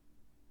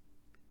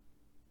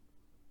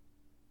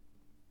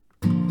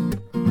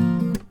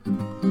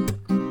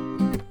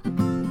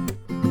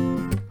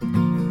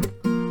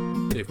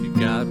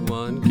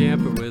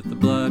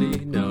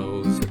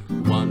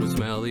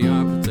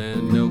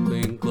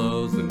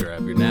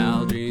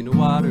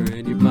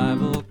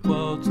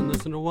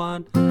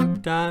one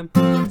time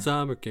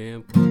summer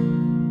camp.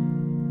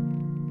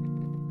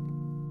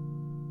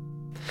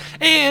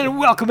 And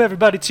welcome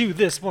everybody to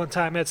this one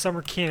time at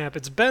summer camp.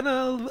 It's been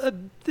a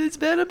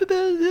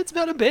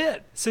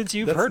bit since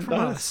you've heard from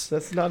us.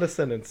 That's not a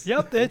sentence.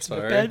 Yep, it's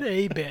been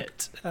a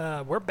bit.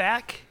 We're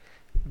back,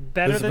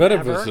 better than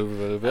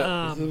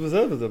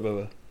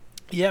ever.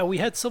 Yeah, we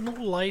had some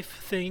life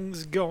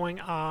things going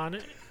on.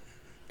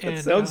 And,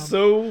 that sounds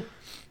so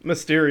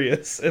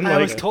mysterious and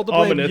I was told to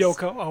blame ominous.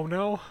 Yoko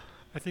Ono.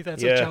 I think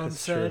that's what John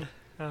said.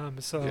 John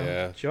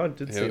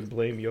did say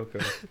blame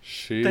Yoko.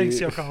 Thanks,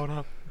 Yoko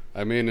Ono.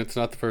 I mean, it's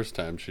not the first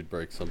time she'd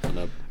break something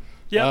up.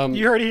 Yep,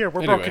 you heard it here.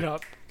 We're anyway. broken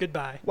up.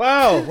 Goodbye.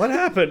 Wow, what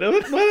happened?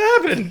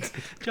 What happened?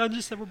 John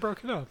just said we're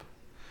broken up.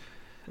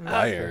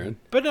 Why, Aaron?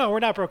 But no, we're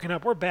not broken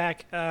up. We're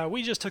back.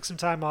 We just took some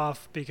time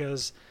off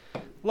because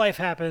life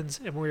happens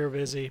and we were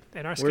busy.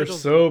 And our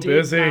schedules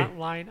did not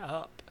line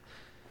up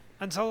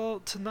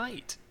until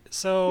tonight.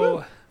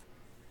 So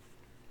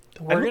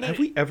have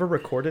we ever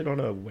recorded on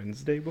a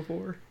Wednesday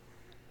before?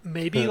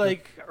 Maybe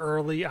like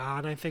early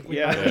on, I think we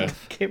might have.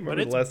 I can't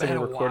remember But the last it's time we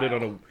been a recorded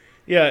while. on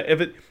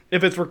a.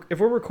 If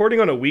we're recording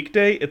on a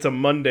weekday, it's a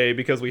Monday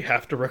because we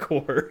have to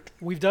record.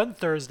 We've done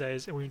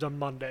Thursdays and we've done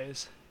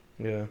Mondays.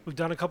 Yeah. We've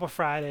done a couple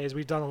Fridays.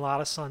 We've done a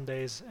lot of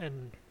Sundays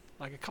and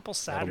like a couple A lot of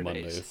Saturdays.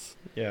 Mondays.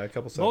 Yeah, a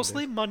couple Saturdays.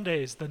 Mostly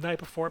Mondays, the night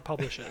before it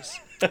publishes.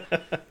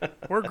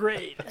 We're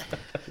great.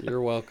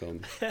 You're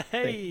welcome.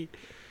 Hey,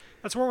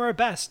 that's where we're at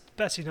best,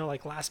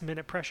 like last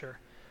minute pressure.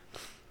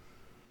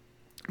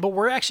 But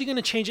we're actually going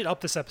to change it up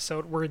this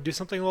episode. We're going to do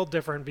something a little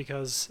different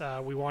because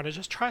we want to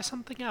just try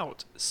something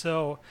out.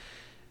 So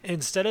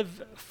instead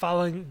of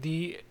following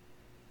the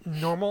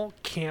normal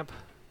camp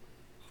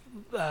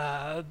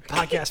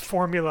podcast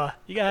formula,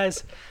 you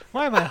guys,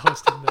 why am I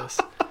hosting this?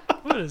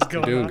 What is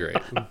going You're on? doing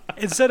great.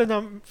 Instead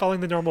of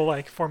following the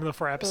normal formula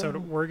for our episode,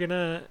 we're going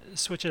to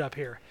switch it up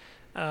here.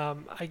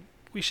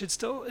 We should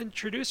still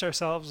introduce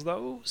ourselves,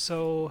 though.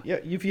 So Yeah,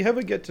 if you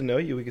haven't get to know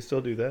you, we can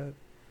still do that.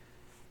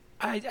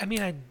 I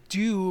mean, I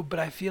do, but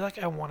I feel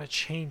like I want to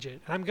change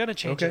it. And I'm going to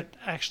change it,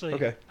 actually.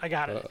 Okay. I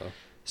got it. Uh-oh.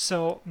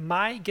 So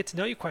my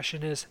get-to-know you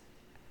question is,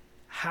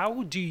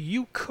 how do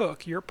you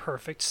cook your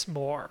perfect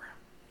s'more?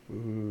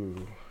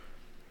 Ooh.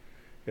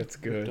 That's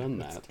good. done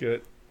That's that.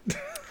 good.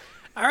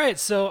 All right,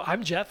 so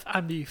I'm Jeff.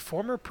 I'm the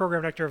former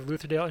program director of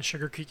Lutherdale and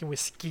Sugar Creek in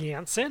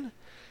Wisconsin.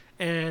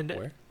 And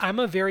Where? I'm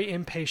a very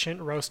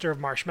impatient roaster of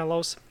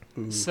marshmallows.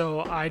 Ooh.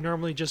 So I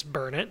normally just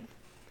burn it.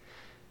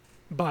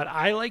 But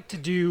I like to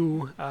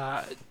do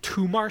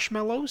 2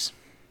 marshmallows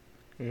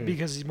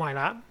because why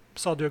not?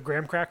 So I'll do a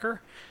graham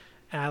cracker.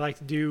 And I like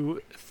to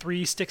do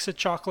 3 sticks of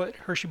chocolate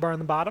Hershey bar on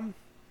the bottom,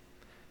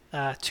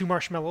 2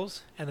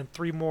 marshmallows, and then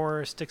 3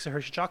 more sticks of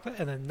Hershey chocolate,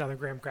 and then another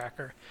graham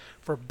cracker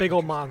for a big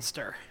old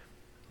monster.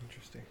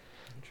 Interesting.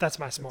 That's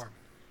my s'more.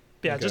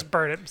 Yeah, Okay. just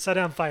burn it. Set it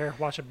on fire.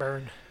 Watch it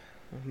burn.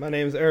 My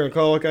name is Aaron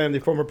Kollick. I am the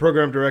former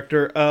program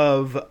director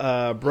of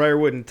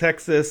Briarwood in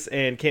Texas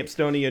and Camp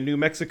Stonia, New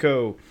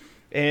Mexico.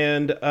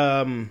 And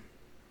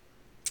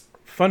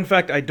fun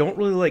fact, I don't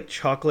really like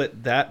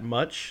chocolate that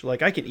much.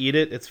 Like, I can eat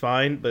it, it's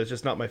fine, but it's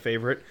just not my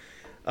favorite.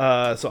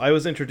 So I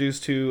was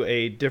introduced to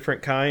a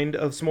different kind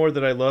of s'more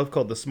that I love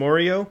called the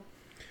S'moreo,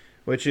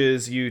 which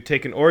is you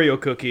take an Oreo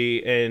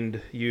cookie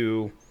and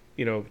you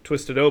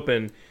twist it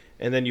open,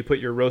 and then you put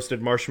your roasted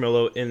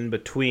marshmallow in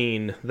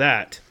between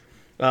that.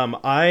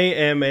 I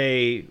am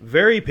a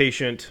very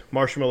patient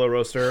marshmallow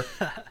roaster.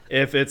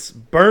 If it's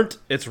burnt,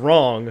 it's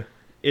wrong.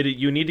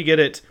 You need to get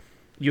it.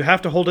 You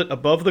have to hold it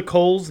above the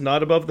coals,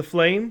 not above the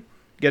flame.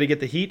 You got to get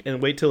the heat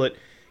and wait till it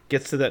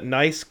gets to that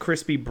nice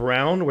crispy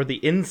brown where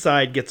the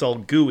inside gets all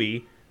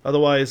gooey.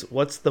 Otherwise,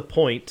 what's the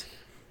point?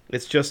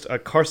 It's just a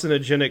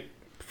carcinogenic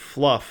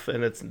fluff,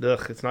 and it's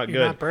not You're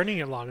good. not burning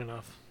it long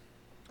enough.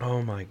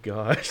 Oh my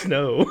gosh,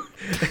 no.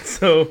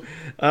 So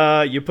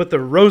you put the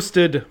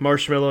roasted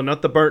marshmallow,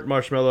 not the burnt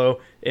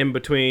marshmallow, in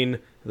between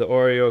the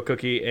Oreo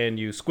cookie, and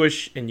you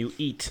squish and you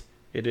eat.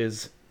 It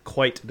is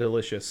quite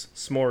delicious.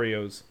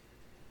 S'moreos.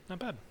 Not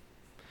bad.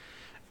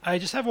 I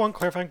just have one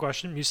clarifying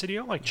question. You said you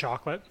don't like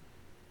chocolate.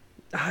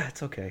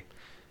 It's okay.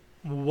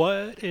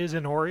 What is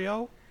an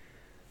Oreo?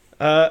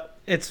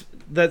 That's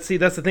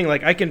the thing.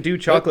 Like, I can do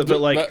chocolate,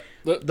 but like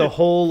the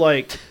whole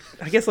I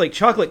guess like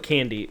chocolate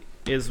candy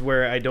is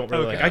where I don't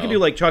really Okay. like. I can do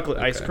like chocolate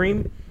ice Okay.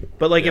 cream,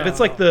 but like if it's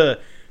like the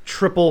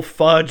triple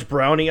fudge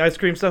brownie ice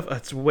cream stuff,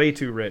 that's way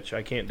too rich.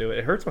 I can't do it.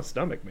 It hurts my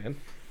stomach, man.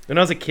 When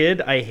I was a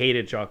kid, I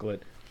hated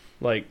chocolate.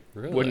 Like,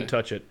 Really? wouldn't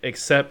touch it,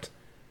 except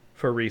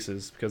for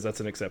Reese's, because that's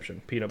an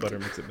exception. Peanut butter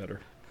makes it better.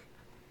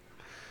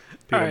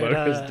 Peanut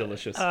butter is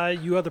delicious.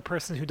 You other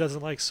person who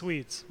doesn't like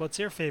sweets. What's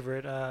your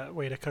favorite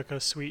way to cook a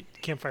sweet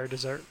campfire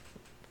dessert?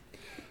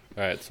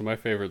 All right, so my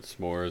favorite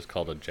s'more is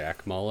called a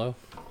Jack Mallow.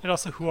 And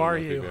also, who are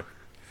you?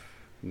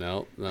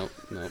 No.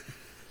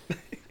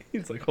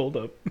 He's like, hold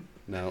up.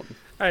 No. All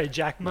right,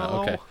 Jack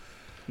Mallow. Okay.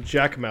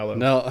 Jack Mallow.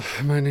 No,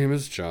 my name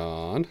is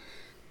John.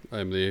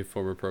 I'm the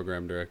former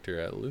program director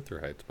at Luther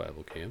Heights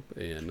Bible Camp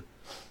in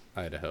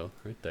Idaho,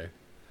 right there.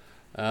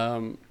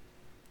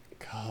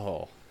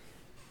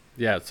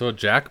 Yeah, so a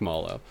Jack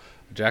Mallow.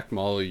 A Jack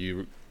Mallow,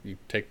 you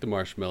take the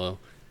marshmallow,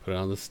 put it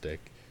on the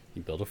stick,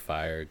 you build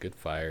a good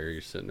fire,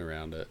 you're sitting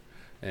around it,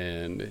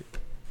 and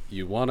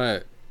you want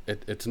to,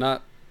 it's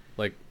not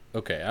like,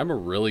 okay, I'm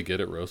really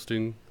good at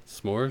roasting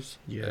s'mores,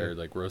 or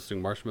like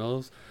roasting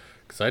marshmallows,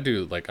 because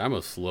I'm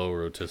a slow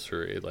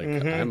rotisserie, like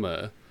I'm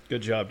a...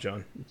 Good job,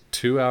 John.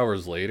 2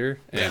 hours later,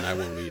 and I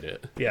won't eat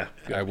it. Yeah.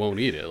 I won't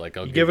eat it. Like,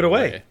 I'll give it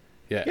away.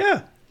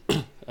 Yeah.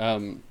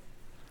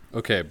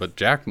 Okay, but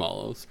Jack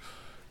Mallows,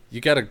 you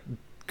gotta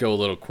go a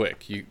little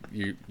quick.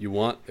 You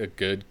want a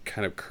good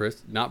kind of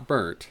crisp, not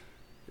burnt,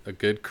 a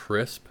good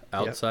crisp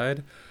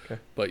outside,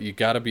 Okay. but you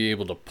gotta be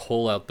able to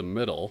pull out the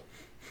middle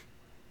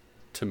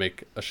to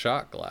make a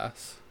shot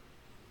glass.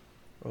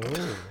 Oh.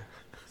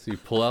 So you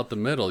pull out the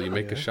middle, you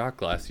make a shot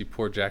glass, you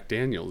pour Jack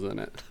Daniels in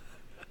it.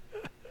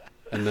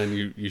 And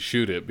then you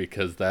shoot it,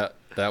 because that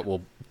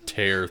will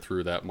tear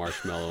through that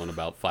marshmallow in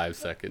about 5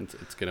 seconds.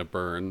 It's going to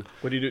burn.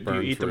 What do you do? Do you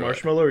burn eat the through it.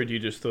 marshmallow, or do you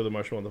just throw the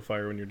marshmallow in the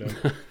fire when you're done?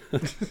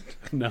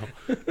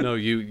 No,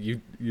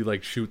 you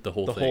like shoot the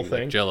whole thing,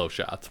 like Jello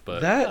shots.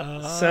 But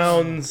that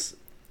sounds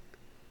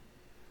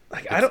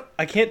like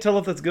I can't tell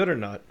if that's good or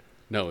not.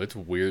 no, it's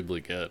weirdly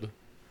good.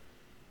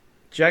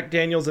 Jack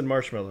Daniels and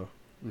marshmallow.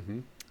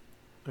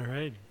 All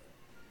right.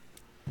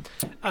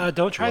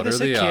 Don't try What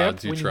this are the at camp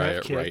odds you when try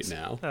have it right kids.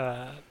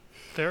 now?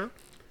 There,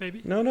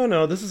 maybe.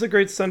 No. This is a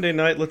great Sunday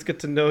night. Let's get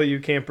to know you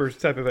campers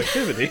type of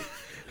activity.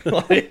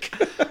 Like,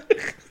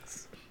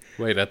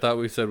 Wait, I thought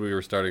we said we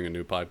were starting a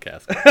new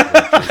podcast.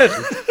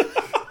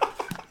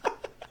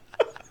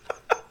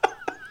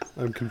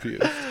 I'm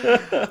confused.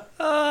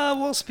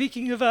 Well,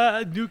 speaking of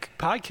new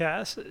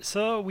podcast,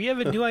 so we have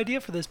a new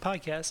idea for this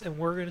podcast, and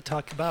we're going to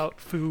talk about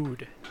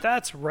food.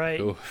 That's right.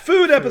 Ooh.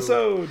 food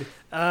episode.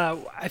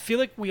 I feel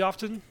like we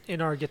often,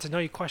 in our get to know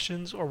you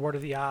questions or what are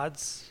the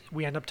odds,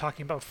 we end up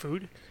talking about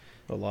food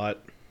A lot.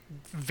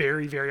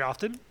 very, very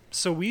often.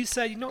 So we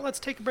said, let's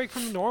take a break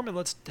from the norm and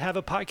let's have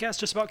a podcast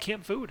just about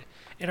camp food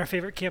and our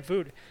favorite camp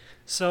food.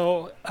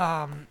 So,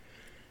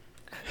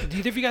 do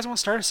either of you guys want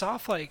to start us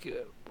off?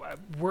 Like,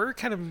 we're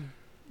kind of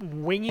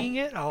winging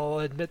it. I'll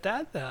admit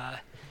that.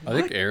 I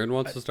think Aaron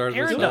wants to start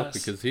Aaron this off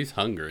does. because he's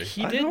hungry.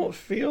 He I did. don't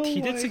feel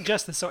He did like-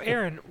 suggest this. So,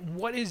 Aaron,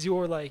 what is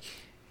your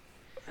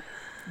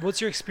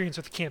what's your experience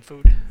with camp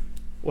food?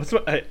 What's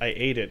my, I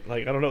ate it.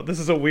 Like, I don't know. This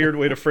is a weird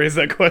way to phrase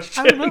that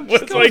question. I don't know, just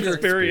What's go my with your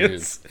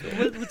experience?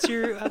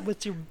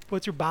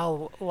 What's your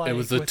bowel like? It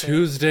was a with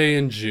Tuesday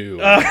in June.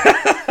 How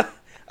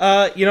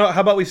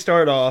about we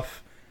start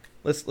off?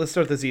 Let's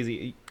start this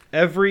easy.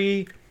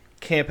 Every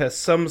camp has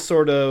some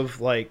sort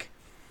of like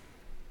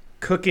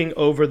cooking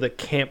over the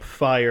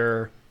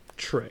campfire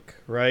trick,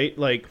 right?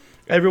 Like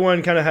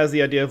everyone kind of has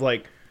the idea of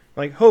like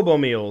hobo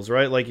meals,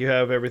 right? Like you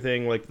have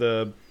everything like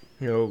the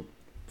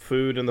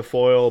food in the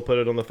foil, put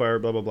it on the fire,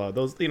 blah blah blah.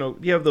 Those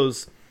you have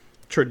those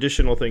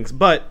traditional things,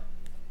 but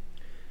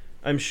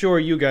I'm sure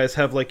you guys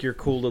have like your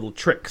cool little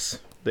tricks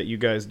that you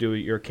guys do at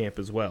your camp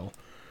as well.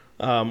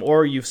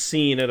 Or you've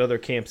seen at other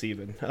camps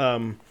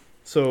even.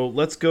 So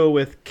let's go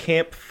with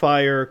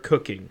campfire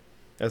cooking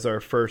as our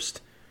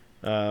first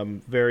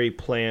very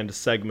planned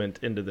segment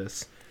into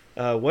this.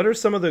 What are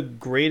some of the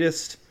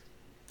greatest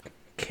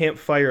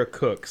campfire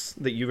cooks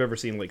that you've ever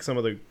seen? Like some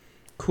of the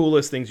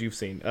coolest things you've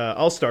seen?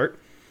 I'll start.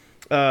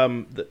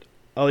 I'll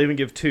even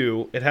give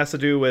two. It has to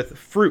do with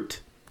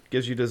fruit.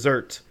 Gives you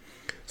dessert.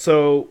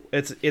 So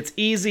it's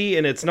easy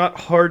and it's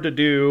not hard to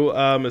do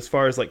as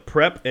far as like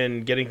prep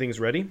and getting things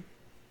ready.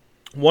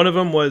 One of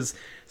them was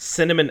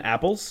cinnamon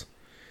apples.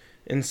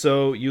 And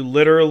so you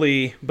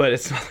literally, but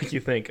it's not like you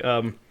think.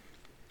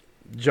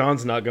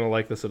 John's not going to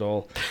like this at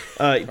all.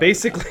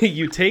 Basically,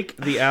 you take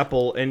the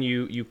apple and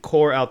you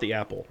core out the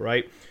apple,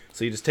 right?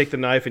 So you just take the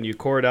knife and you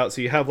core it out.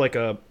 So you have like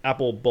a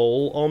apple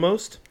bowl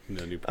almost. And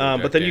then you put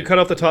But then you cut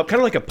off the top, kind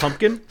of like a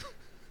pumpkin,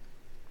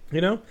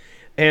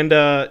 And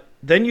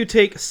then you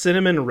take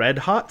cinnamon Red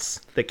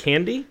Hots, the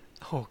candy,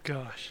 Oh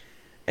gosh.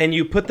 and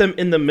you put them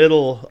in the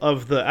middle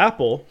of the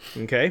apple,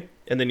 okay?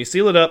 And then you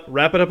seal it up,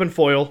 wrap it up in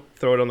foil,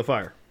 throw it on the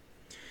fire.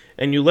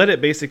 And you let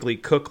it basically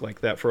cook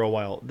like that for a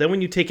while. Then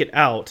when you take it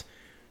out,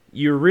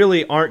 you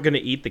really aren't going to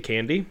eat the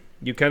candy.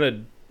 You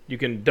can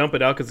dump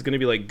it out because it's going to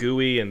be like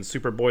gooey and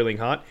super boiling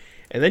hot.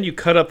 And then you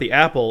cut up the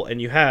apple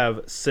and you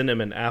have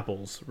cinnamon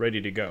apples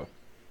ready to go.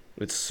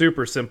 It's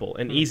super simple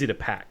and easy to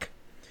pack.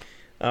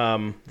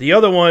 The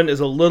other one is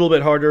a little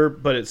bit harder,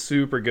 but it's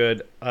super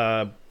good.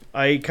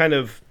 I kind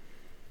of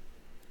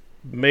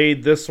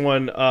made this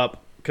one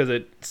up because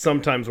it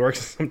sometimes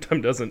works,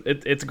 sometimes doesn't.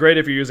 It's great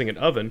if you're using an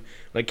oven.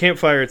 Like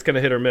campfire, it's kind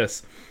of hit or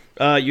miss.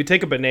 You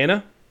take a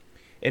banana,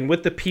 and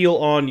with the peel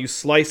on, you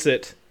slice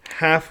it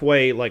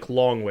halfway, like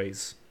long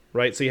ways,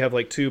 right? So you have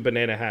like two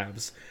banana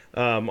halves,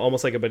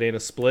 almost like a banana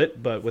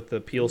split, but with the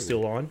peel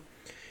still on.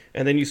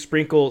 And then you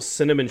sprinkle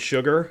cinnamon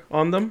sugar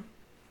on them.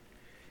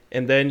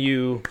 And then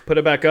you put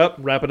it back up,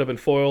 wrap it up in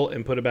foil,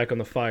 and put it back on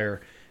the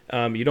fire.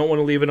 You don't want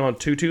to leave it on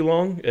too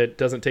long. It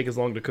doesn't take as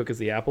long to cook as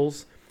the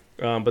apples.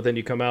 But then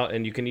you come out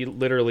and you can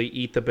literally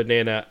eat the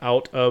banana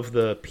out of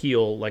the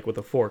peel, like with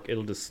a fork.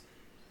 It'll just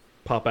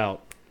pop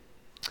out.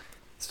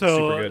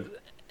 So Super good.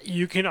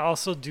 you can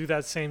also do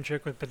that same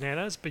trick with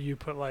bananas, but you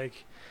put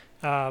like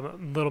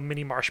little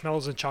mini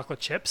marshmallows and chocolate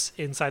chips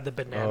inside the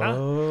banana.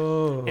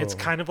 Oh. It's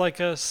kind of like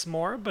a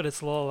s'more, but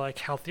it's a little like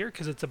healthier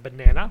because it's a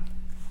banana.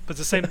 But it's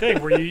the same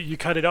thing where you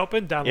cut it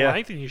open down the Yeah.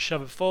 length and you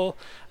shove it full.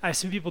 I've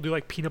seen people do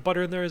like peanut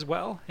butter in there as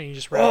well, and you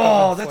just wrap it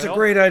Oh, in that's a foil,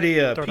 great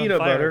idea. throw it on Peanut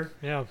fire. butter.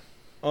 Yeah,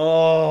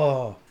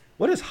 Oh.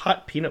 What does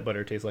hot peanut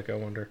butter taste like, I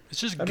wonder? it's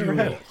just I've never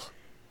gooey. had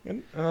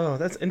it. Oh,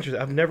 that's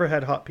interesting. I've never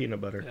had hot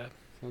peanut butter. Yeah,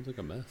 Sounds like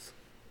a mess.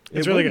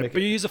 it's It really would good. make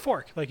But it- you use a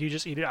fork, like you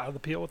just eat it out of the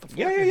peel with the fork.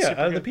 Yeah, and it's out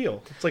super of the good.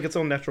 peel. It's like its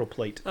own natural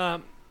plate.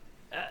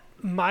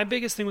 My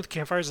biggest thing with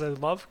campfires is I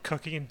love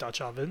cooking in Dutch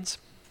ovens.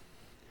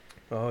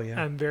 Oh,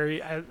 yeah.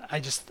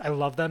 I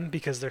love them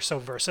because they're so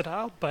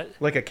versatile. But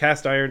Like a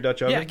cast iron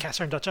Dutch oven? yeah, cast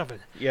iron Dutch oven.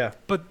 Yeah.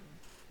 But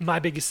my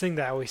biggest thing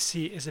that I always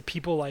see is that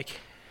people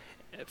like,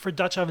 for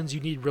Dutch ovens, you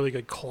need really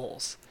good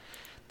coals.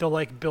 They'll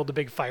like build a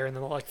big fire and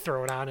then they'll like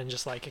throw it on and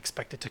just like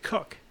expect it to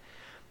cook.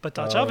 But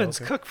Dutch Oh, ovens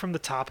okay. cook from the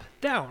top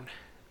down.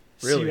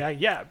 Really?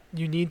 So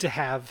you need to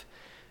have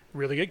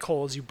really good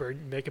coals.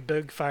 Make a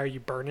big fire, you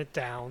burn it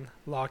down.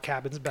 Log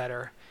cabin's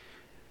better.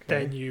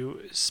 Then Okay.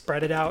 you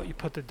spread it out. You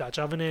put the Dutch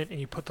oven in, and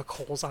you put the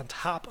coals on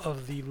top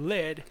of the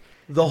lid.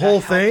 The That whole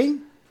helps.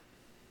 thing?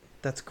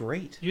 That's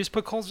great. You just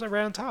put coals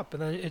right on top,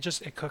 and then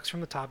it cooks from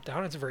the top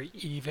down. It's very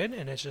even,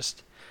 and it's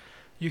just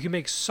you can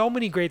make so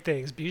many great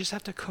things, but you just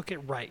have to cook it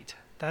right.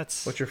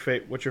 That's What's your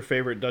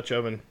favorite Dutch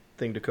oven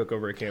thing to cook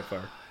over a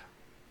campfire?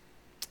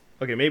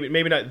 Okay,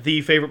 maybe not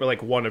the favorite, but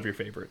like one of your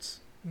favorites.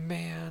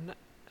 man.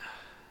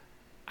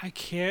 I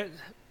can't.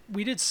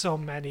 We did so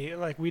many.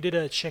 Like we did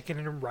a chicken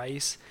and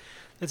rice.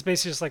 It's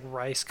basically just like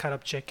rice, cut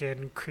up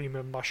chicken, cream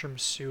and mushroom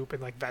soup,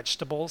 and like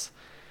vegetables.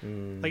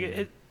 Like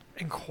it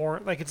and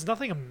corn. Like it's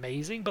nothing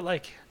amazing, but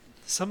like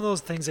some of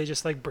those things they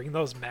just like bring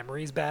those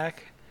memories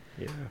back.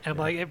 Yeah. And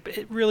like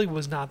it really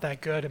was not that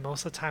good, and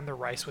most of the time the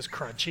rice was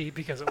crunchy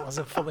because it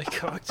wasn't fully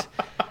cooked.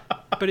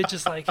 But it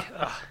just like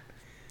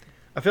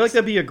I feel like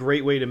that'd be a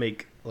great way to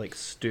make like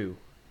stew.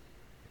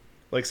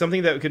 Like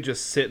something that could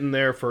just sit in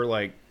there for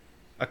like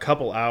a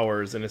couple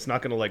hours and it's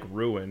not going to like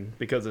ruin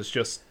because it's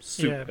just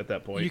soup Yeah. at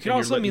that point. You can and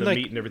also you're letting mean, the like-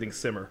 meat and everything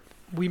simmer.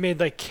 we made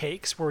like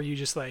cakes where you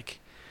just like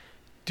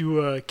do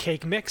a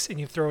cake mix and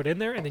you throw it in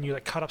there, and then you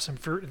like cut up some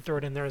fruit and throw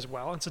it in there as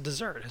well. It's a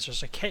dessert. It's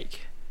just a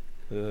cake.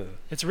 Ugh.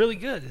 It's really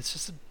good. It's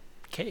just a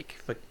cake.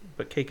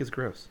 But cake is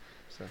gross.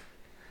 So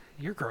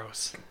You're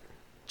gross.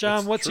 John,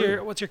 That's what's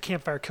true. your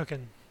campfire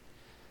cooking?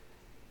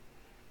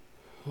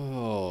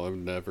 Oh, I've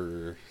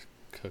never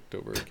cooked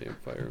over a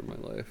campfire in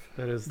my life.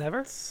 that is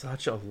Never?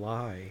 such a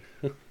lie.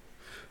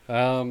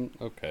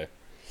 Okay.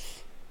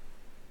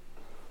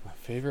 My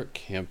favorite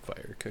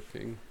campfire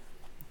cooking.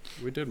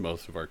 We did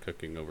most of our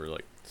cooking over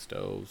like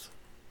stoves.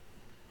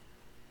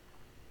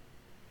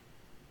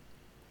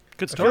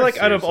 Good I story. feel like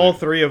out of all Seriously.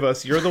 three of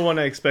us, you're the one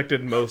I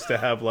expected most to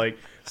have like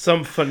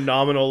some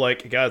phenomenal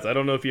like guys. I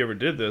don't know if you ever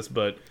did this,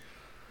 but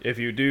if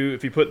you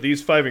put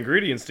these 5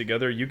 ingredients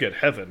together, you get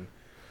heaven.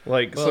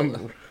 Like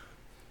Well,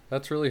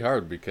 that's really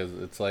hard because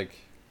it's like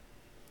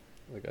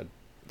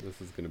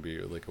this is gonna be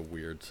like a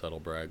weird subtle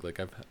brag. Like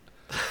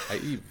I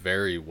eat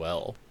very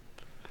well.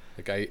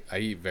 Like I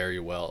eat very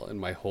well, and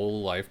my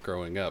whole life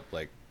growing up,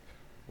 like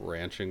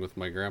ranching with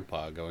my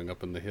grandpa, going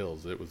up in the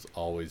hills, it was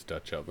always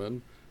Dutch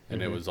oven,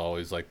 and it was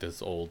always like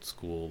this old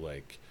school.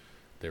 Like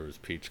there was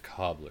peach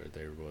cobbler,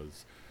 there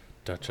was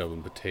Dutch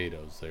oven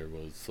potatoes, there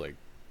was like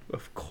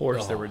of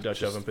course there Oh, were Dutch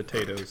just- oven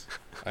potatoes.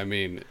 I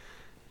mean,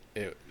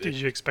 it Did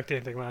you expect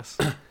anything less?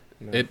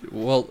 No.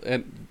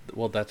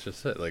 Well, that's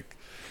just it. Like,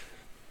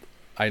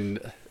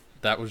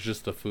 that was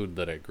just the food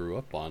that I grew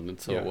up on, and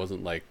so Yeah. it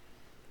wasn't like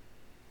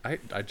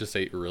I just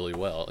ate really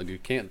well, and you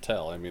can't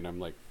tell. I mean,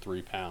 I'm like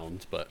 3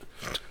 pounds, but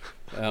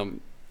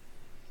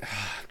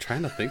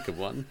trying to think of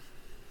one.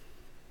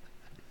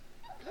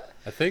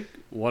 I think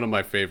one of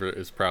my favorite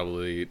is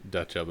probably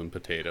Dutch oven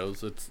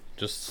potatoes. It's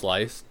just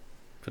sliced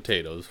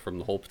potatoes from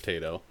the whole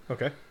potato,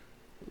 Okay.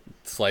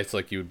 sliced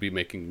like you would be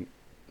making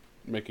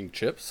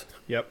chips.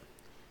 Yep.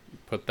 You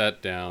put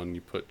that down,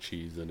 you put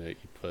cheese in it,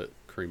 you put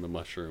cream of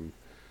mushroom,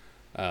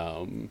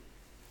 and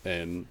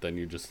then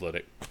you just let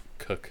it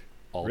cook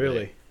all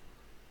Really? day.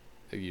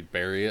 You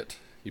bury it,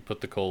 you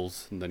put the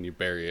coals, and then you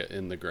bury it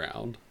in the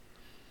ground,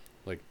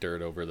 like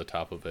dirt over the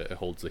top of it. It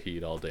holds the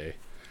heat all day.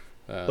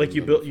 Like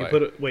you then built the you fire-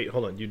 put it. Wait,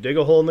 hold on. You dig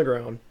a hole in the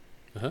ground.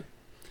 Uh-huh.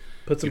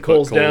 Put some You put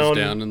coals, coals down.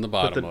 down in the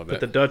bottom of put it.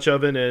 the Dutch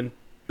oven in.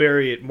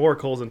 Bury it. More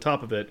coals on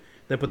top of it.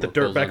 Then put the More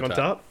dirt coals back on on top.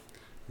 top.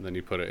 And then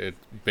you put it. It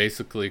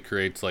basically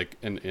creates like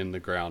an in the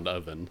ground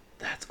oven,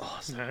 That's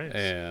awesome. Nice.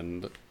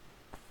 and It's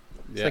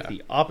yeah, like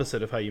the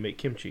opposite of how you make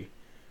kimchi.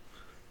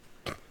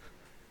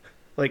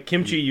 Like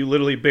kimchi, you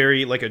literally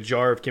bury like a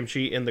jar of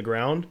kimchi in the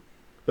ground,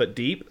 but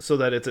deep, so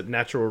that it's a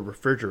natural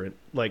refrigerant,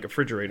 like a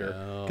refrigerator,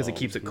 because it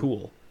keeps it Oh.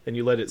 cool, and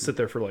you let it sit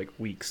there for like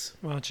weeks.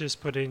 Why don't you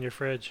just put it in your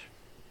fridge?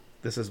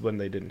 This is when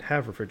they didn't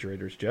have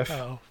refrigerators, Jeff.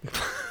 Oh.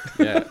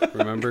 yeah.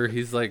 Remember,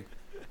 he's like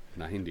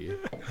 90.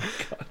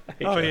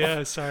 Oh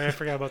yeah. Sorry, I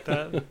forgot about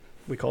that.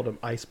 We called them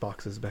ice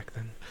boxes back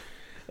then.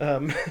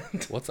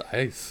 What's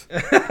ice?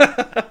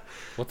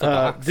 What's a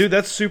box? Dude,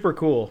 that's super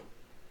cool.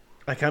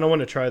 I kind of want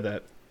to try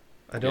that.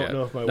 I don't Yeah.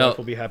 know if my No. wife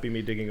will be happy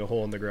me digging a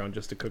hole in the ground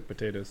just to cook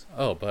potatoes.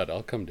 Oh, bud,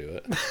 I'll come do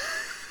it.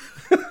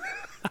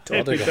 I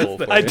I'll dig a hole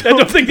for I you.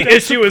 don't think the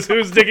issue is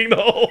who's digging the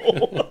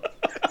hole.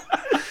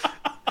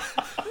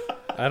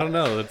 I don't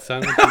know. It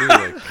sounded to me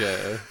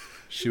like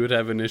she would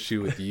have an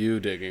issue with you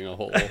digging a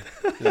hole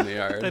in the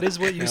yard. That is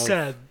what you Now-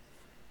 said.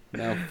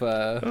 Now, if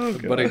Oh,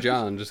 Buddy gosh.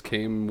 John just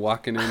came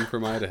walking in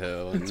from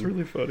Idaho and It's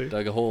really funny.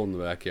 dug a hole in the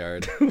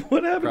backyard.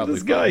 What happened Probably to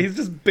this guy? fine. He's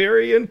just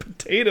burying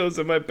potatoes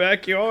in my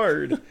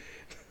backyard.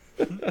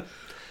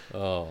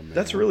 Oh man,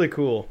 That's really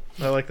cool.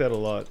 I like that a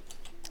lot.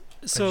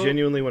 I So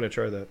genuinely want to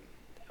try that.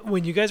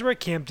 when you guys were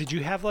at camp, did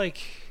you have like,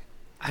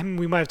 I mean,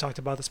 we might have talked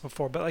about this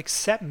before, but like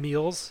set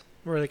meals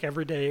where like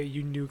every day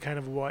you knew kind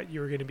of what you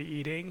were going to be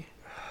eating?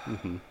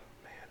 Mhm.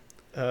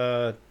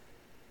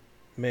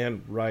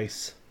 Man,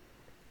 rice.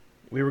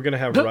 We were gonna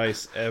have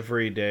rice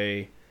every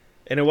day,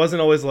 and it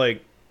wasn't always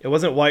like it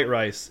wasn't white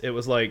rice. It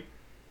was like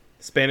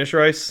Spanish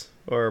rice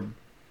or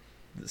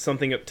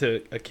something up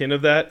to akin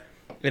of that,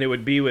 and it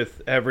would be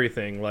with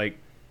everything. Like,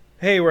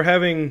 hey, we're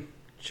having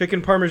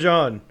chicken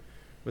parmesan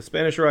with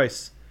Spanish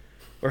rice.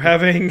 We're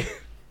having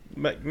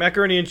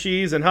macaroni and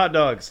cheese and hot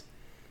dogs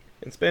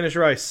and Spanish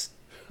rice.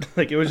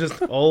 Like, it was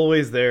just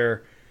always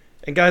there.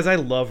 And guys, I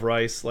love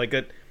rice. Like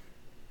it.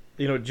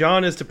 You know,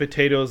 John is to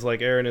potatoes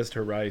like Aaron is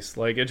to rice.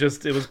 Like, it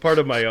was part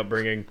of my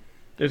upbringing.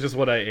 It's just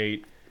what I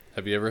ate.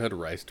 Have you ever had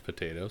riced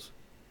potatoes?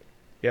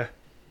 Yeah.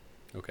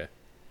 Okay.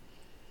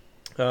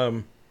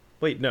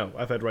 Wait, no,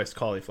 I've had riced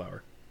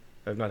cauliflower.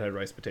 I've not had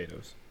riced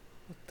potatoes.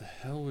 What the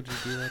hell would you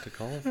do that to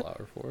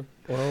cauliflower for?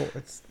 Well,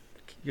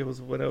 it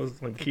was when I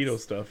was like keto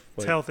stuff. It's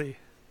Like, healthy.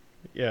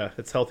 yeah,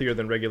 it's healthier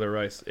than regular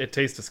rice. It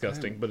tastes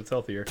disgusting, but it's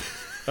healthier.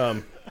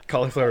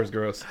 Cauliflower is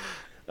gross.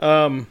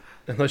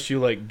 Unless you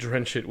like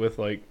drench it with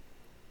like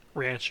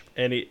Ranch.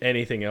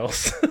 anything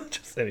else,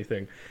 just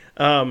anything.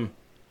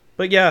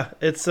 But yeah,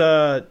 it's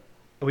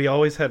we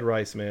always had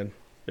rice, man.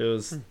 It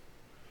was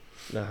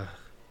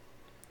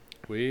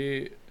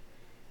We,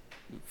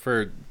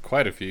 for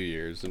quite a few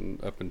years,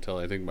 and up until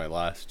I think my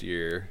last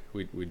year,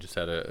 we just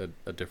had a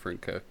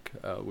different cook.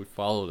 We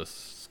followed a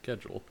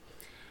schedule,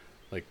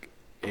 like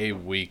a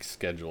week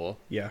schedule.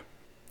 yeah.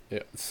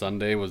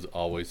 Sunday was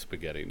always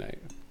spaghetti night.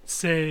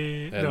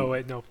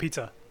 No,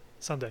 pizza.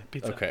 Sunday,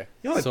 pizza. Okay.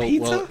 You had so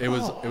pizza? well, it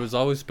Oh. was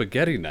always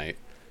spaghetti night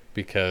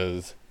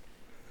because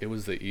it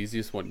was the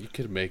easiest one. You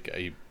could make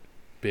a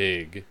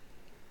big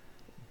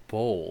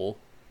bowl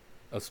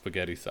of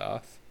spaghetti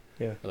sauce,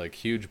 Yeah. like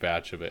huge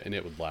batch of it, and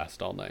it would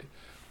last all night.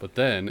 But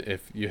then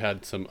if you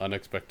had some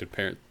unexpected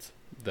parents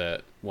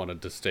that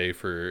wanted to stay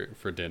for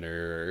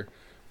dinner,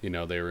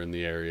 or they were in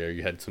the area,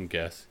 you had some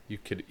guests, you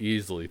could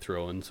easily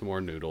throw in some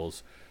more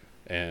noodles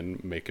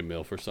and make a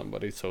meal for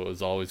somebody. So it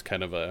was always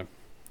kind of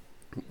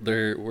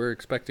we're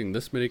expecting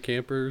this many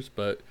campers,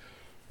 but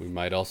we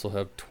might also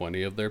have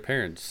 20 of their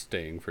parents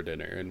staying for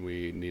dinner, and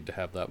we need to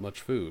have that much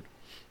food.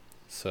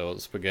 So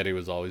spaghetti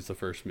was always the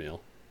first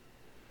meal.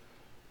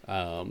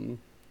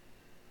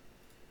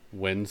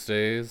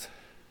 Wednesdays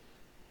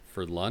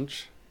for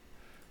lunch,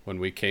 when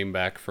we came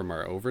back from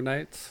our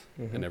overnights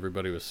and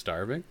everybody was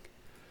starving,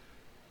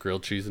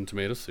 grilled cheese and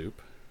tomato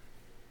soup.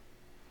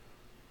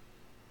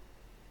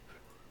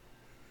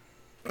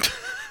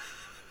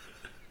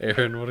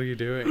 Aaron, what are you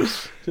doing?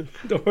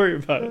 Don't worry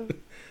about it.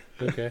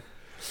 Okay.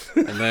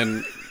 And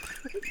then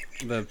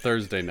the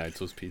Thursday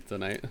nights was pizza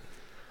night.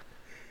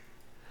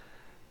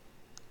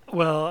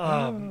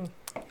 Well,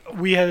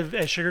 we have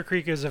at Sugar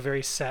Creek is a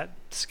very set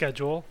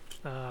schedule,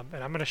 and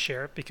I'm going to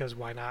share it because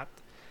why not?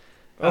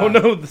 Oh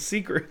no, the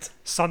secret.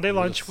 Sunday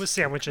lunch Yes. was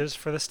sandwiches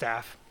for the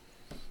staff.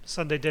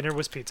 Sunday dinner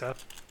was pizza.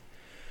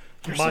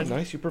 You're Mon- so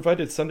nice. You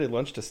provided Sunday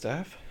lunch to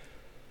staff.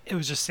 It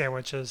was just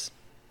sandwiches.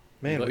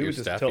 Man, let we your would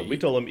just staff we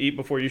eat? told them eat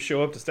before you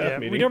show up to staff Yeah,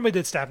 meeting. we normally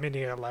did staff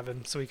meeting at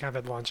 11, so we kind of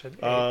had lunch at 8.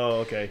 Oh,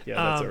 okay. Yeah,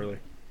 that's Um, early.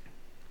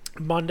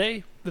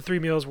 Monday, the 3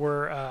 meals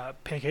were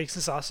pancakes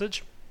and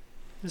sausage,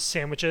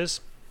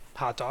 sandwiches,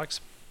 hot dogs.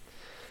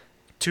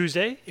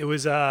 Tuesday, it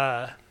was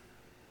oh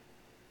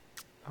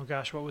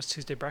gosh, what was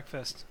Tuesday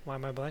breakfast? Why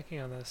am I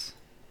blanking on this?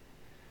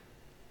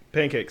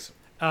 Pancakes.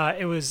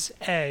 It was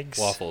eggs.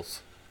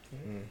 Waffles.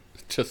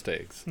 Just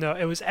eggs. No,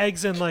 it was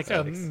eggs and like a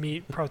Eggs.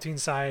 meat protein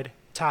side,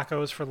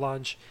 tacos for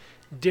lunch.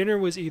 Dinner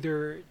was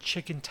either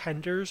chicken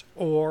tenders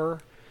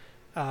or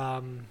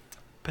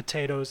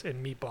potatoes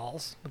and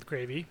meatballs with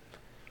gravy.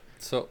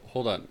 So,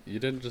 hold on. You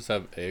didn't just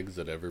have eggs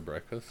at every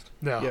breakfast?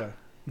 No, Yeah.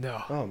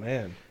 no. Oh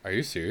man, Are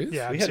you serious?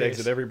 Yeah, we I'm had serious.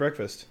 eggs at every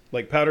breakfast,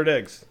 like powdered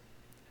eggs.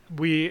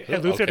 We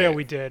at Okay. Lutherdale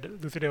we did.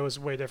 Lutherdale was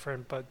way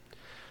different, but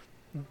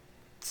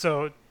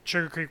so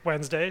Sugar Creek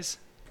Wednesdays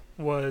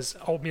was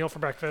oatmeal for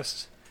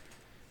breakfast,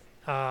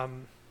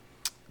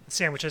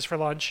 sandwiches for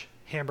lunch,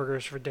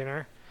 hamburgers for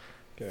dinner.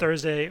 Okay.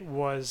 Thursday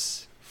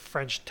was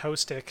French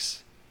toast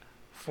sticks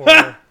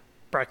for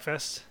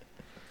breakfast,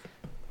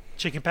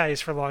 chicken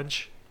patties for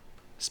lunch,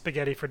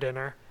 spaghetti for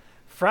dinner.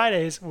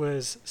 Fridays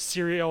was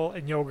cereal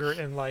and yogurt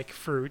and like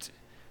fruit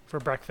for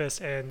breakfast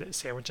and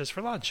sandwiches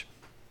for lunch.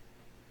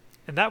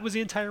 And that was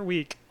the entire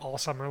week, all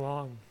summer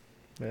long.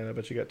 Man, I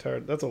bet you got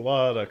tired. That's a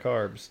lot of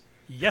carbs.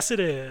 Yes, it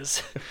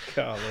is.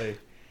 Golly.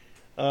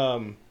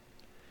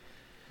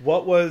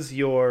 What was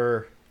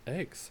your...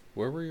 Eggs.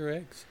 Where were your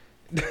eggs?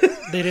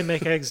 They didn't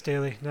make eggs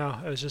daily. No,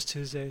 it was just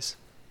Tuesdays.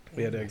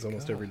 We had eggs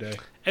almost every day.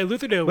 At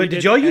Lutherdale, Wait,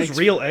 did y'all use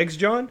real eggs,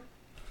 John?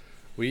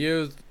 We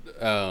used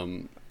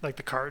like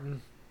the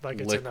carton, like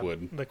it's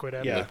liquid. in a liquid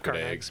egg, Yeah. liquid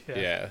carton eggs. eggs.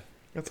 Yeah.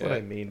 That's what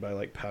I mean by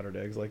like powdered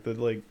eggs.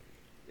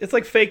 It's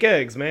like fake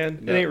eggs, man.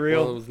 No, it ain't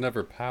real. Well, it was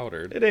never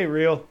powdered. It ain't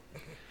real.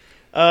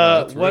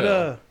 No, it's what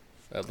real.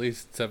 At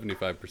least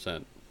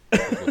 75% is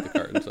what the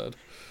carton said.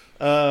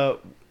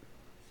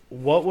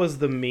 what was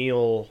the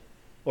meal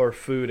or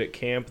food at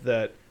camp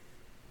that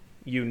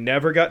you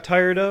never got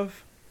tired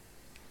of?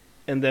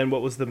 And then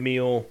what was the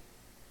meal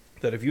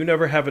that if you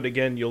never have it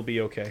again, you'll be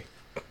okay?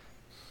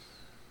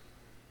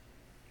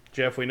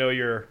 Jeff, we know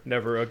your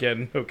never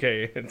again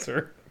okay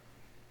answer.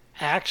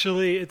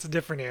 Actually, it's a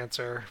different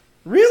answer.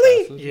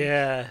 Really? Sausage?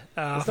 Yeah.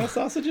 It's not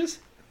sausages?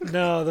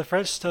 No, the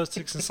French toast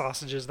sticks and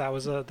sausages. That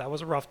was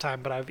a rough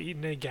time, but I've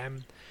eaten it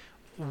again.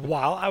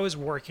 While I was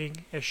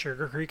working at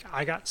Sugar Creek,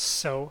 I got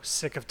so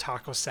sick of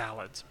taco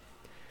salads.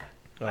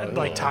 I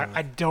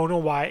don't know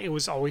why it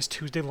was always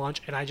Tuesday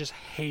lunch, and I just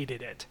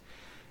hated it.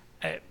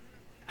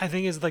 I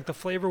think it's like the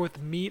flavor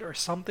with meat or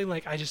something.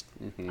 Like I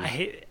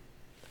hate it.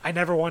 I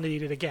never wanted to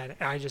eat it again,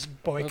 and I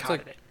just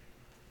boycotted it.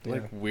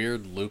 Like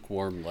weird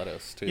lukewarm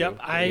lettuce too. Yep,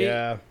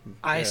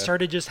 I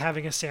started just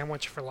having a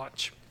sandwich for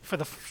lunch for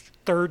the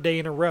third day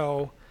in a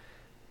row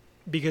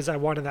because I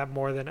wanted that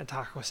more than a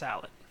taco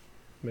salad.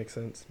 Makes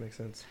sense.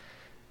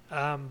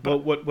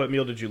 But What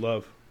meal did you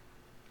love?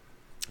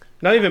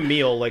 Not even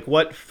meal, like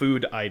what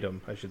food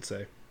item, I should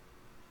say.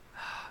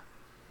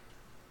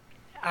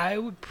 I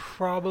would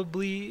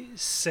probably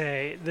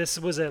say this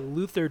was at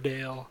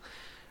Lutherdale.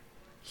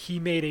 He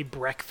made a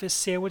breakfast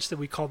sandwich that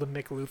we called the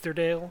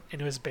McLutherdale,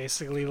 and it was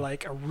basically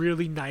like a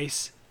really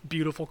nice,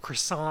 beautiful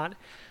croissant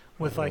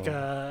with like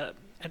an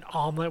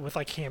omelet with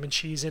like ham and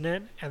cheese in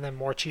it, and then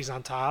more cheese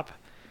on top.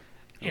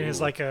 And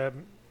it's like That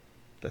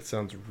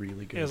sounds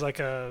really good. it was like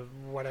a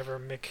whatever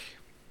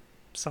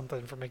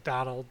something from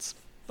McDonald's,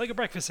 like a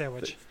breakfast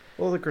sandwich.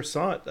 Well, the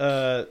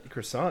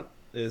croissant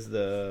is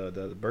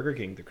the Burger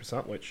King, the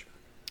croissant witch.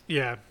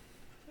 Yeah.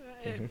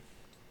 Mhm.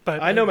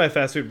 But I know my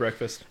fast food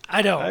breakfast.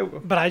 I know, I-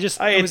 but it I was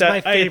ate my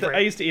that. I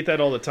favorite. used to eat that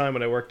all the time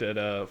when I worked at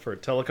for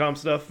telecom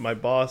stuff. My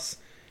boss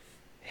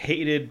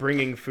hated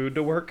bringing food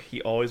to work.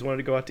 He always wanted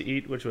to go out to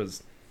eat, which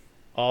was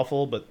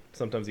awful. But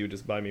sometimes he would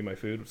just buy me my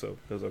food, so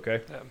it was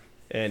okay. Yeah.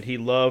 And he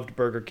loved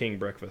Burger King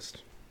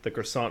breakfast, the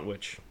croissant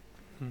witch.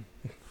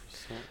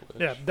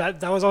 Yeah,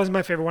 that was always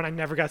my favorite one. I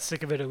never got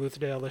sick of it at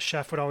Lutherdale. The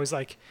chef would always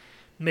like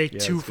make Yeah,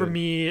 two it's for good.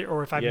 me,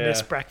 or if I Yeah.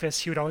 missed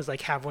breakfast, he would always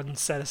like have one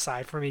set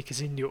aside for me because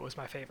he knew it was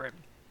my favorite.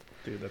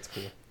 Dude, that's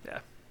cool. Yeah.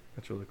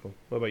 That's really cool.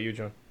 What about you,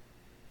 John?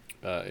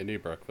 Any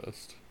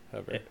breakfast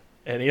ever.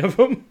 Any of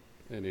them?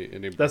 Any.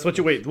 That's what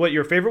you wait. What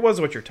your favorite was?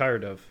 Or what you're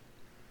tired of?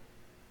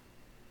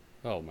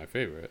 Oh, my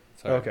favorite.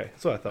 Sorry. Okay,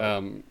 so I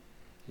thought.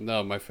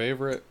 No, my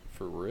favorite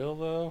for real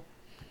though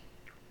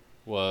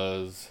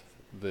was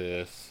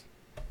this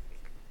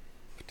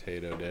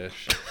potato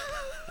dish.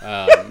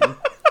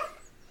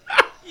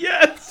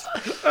 Yes.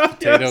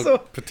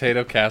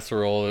 Potato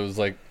casserole.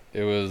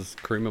 It was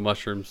cream of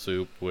mushroom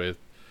soup with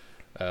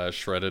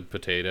shredded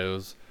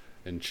potatoes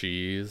and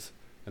cheese,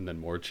 and then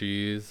more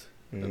cheese,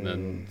 and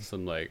then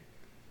some like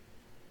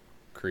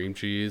cream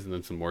cheese, and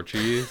then some more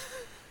cheese,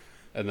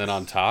 and then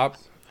on top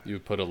you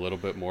would put a little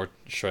bit more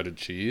shredded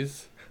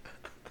cheese,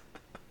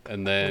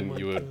 and then Oh my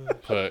you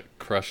would put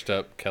crushed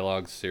up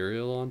Kellogg's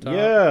cereal on top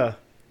Yeah.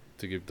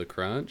 to give the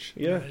crunch.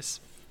 Yeah. Nice.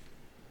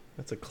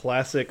 That's a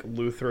classic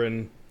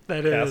Lutheran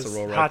That is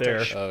casserole right hot there.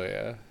 dish. Oh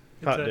yeah,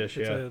 Hot It's dish,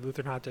 It's yeah. a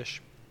Lutheran hot dish.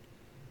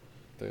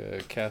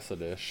 the casa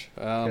dish.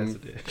 That's a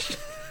dish.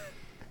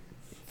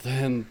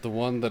 Then the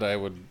one that I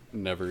would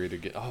never eat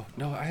again. Oh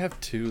no, I have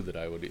two that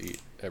I would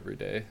eat every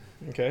day.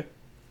 Okay.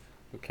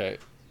 Okay,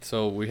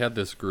 so we had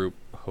this group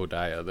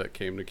Hodiah that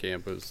came to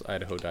camp. It was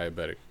Idaho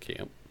Diabetic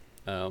Camp,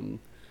 and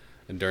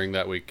during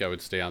that week I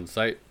would stay on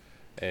site,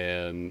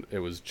 and it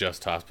was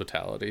just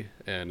hospitality,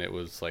 and it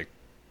was like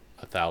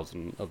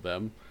 1,000 of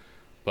them,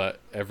 but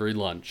every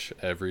lunch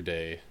every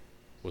day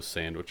was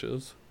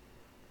sandwiches.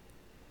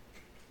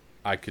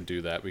 I could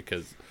do that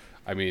because,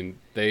 I mean,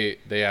 they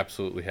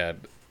absolutely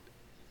had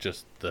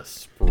just the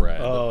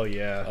spread Oh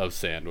yeah. of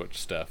sandwich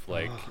stuff.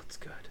 Like, oh, it's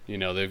good. you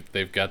know,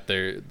 they've got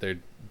their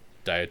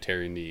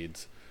dietary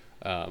needs,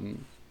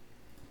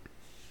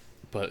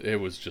 but it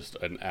was just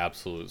an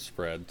absolute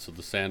spread. So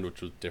the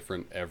sandwich was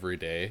different every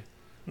day,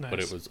 Nice. but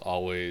it was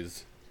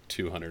always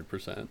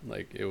 200%.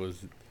 Like it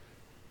was.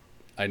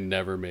 I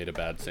never made a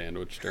bad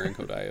sandwich during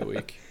Hodiah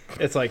week.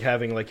 It's like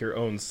having like your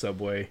own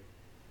Subway,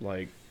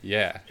 like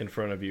Yeah. in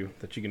front of you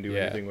that you can do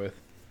Yeah. anything with.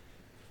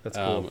 That's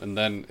cool. And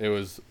then it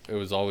was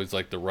always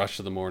like the rush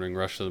of the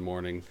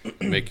morning,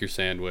 make your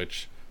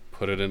sandwich,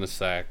 put it in a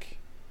sack,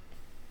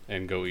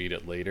 and go eat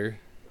it later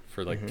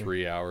for like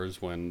 3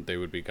 hours when they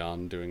would be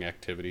gone doing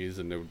activities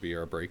and it would be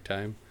our break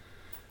time.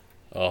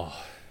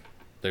 Oh,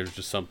 there's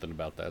just something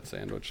about that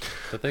sandwich.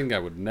 The thing I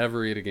would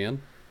never eat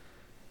again.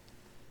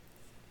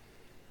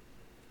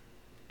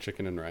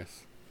 Chicken and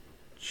rice.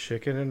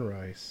 Chicken and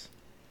rice.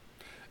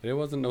 And it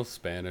wasn't no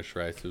Spanish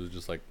rice. It was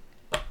just like,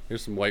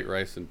 here's some white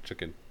rice and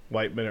chicken.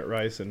 White minute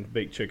rice and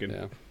baked chicken.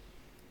 Yeah.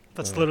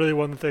 That's literally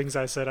one of the things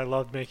I said I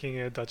loved making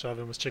in a Dutch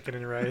oven was chicken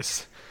and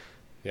rice.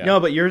 Yeah. No,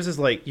 but yours is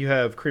like you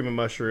have cream of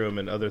mushroom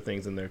and other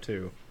things in there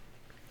too.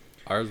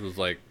 Ours was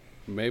like,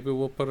 maybe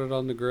we'll put it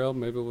on the grill.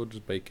 Maybe we'll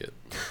just bake it.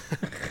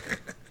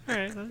 All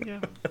right,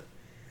 yeah.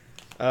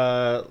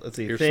 Let's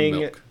see. Here's some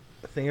milk.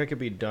 Thing I could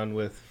be done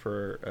with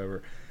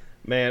forever.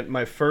 Man,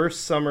 my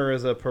first summer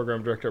as a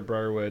program director at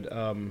Briarwood,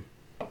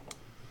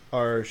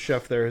 our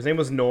chef there, his name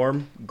was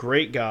Norm.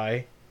 Great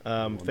guy.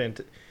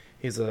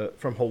 He's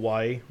from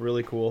Hawaii.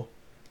 Really cool.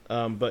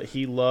 But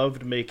he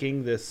loved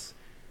making this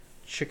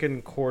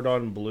chicken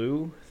cordon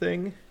bleu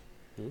thing.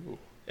 Ooh.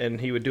 And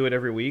he would do it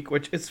every week,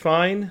 which is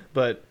fine,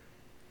 but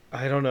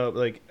I don't know.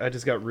 Like, I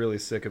just got really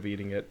sick of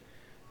eating it.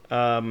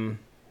 Yeah,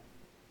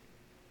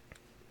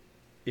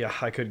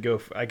 I could go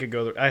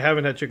there. I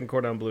haven't had chicken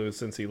cordon bleu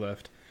since he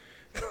left.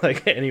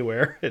 Like,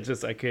 anywhere. It's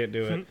just, I can't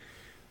do it.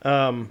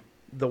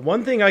 The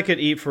one thing I could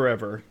eat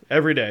forever,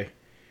 every day,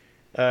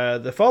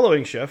 the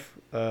following chef,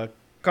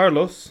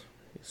 Carlos,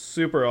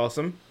 super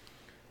awesome,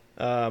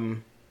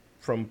 from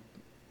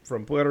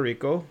Puerto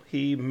Rico,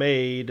 he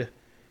made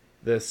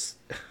this,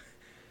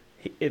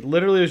 it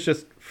literally was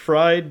just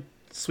fried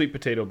sweet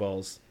potato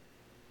balls.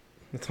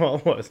 That's all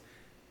it was.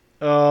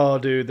 Oh,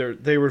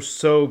 dude, they were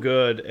so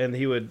good, and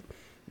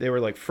they were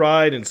like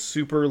fried and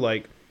super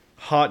like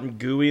hot and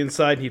gooey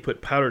inside, and he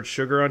put powdered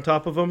sugar on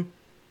top of them.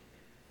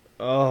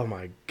 Oh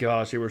my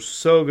gosh, they were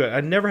so good.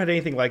 I'd never had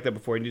anything like that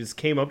before, and he just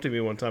came up to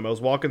me one time. I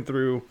was walking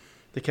through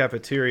the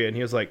cafeteria, and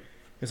he was like,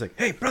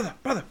 "Hey, brother,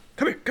 come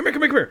here."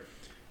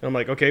 And I'm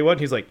like, "Okay, what?"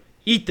 And he's like,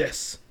 "Eat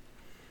this."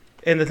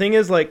 And the thing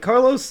is, like,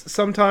 Carlos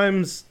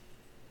sometimes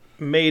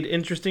made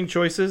interesting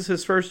choices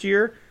his first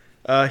year.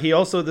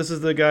 This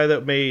is the guy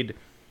that made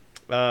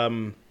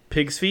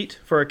pig's feet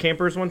for our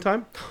campers one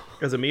time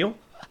as a meal.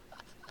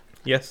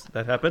 Yes,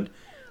 that happened.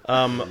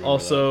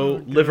 Also,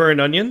 liver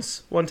and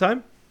onions one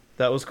time.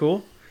 That was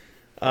cool.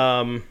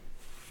 And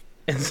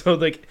so,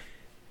 like,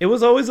 it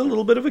was always a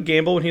little bit of a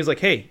gamble when he was like,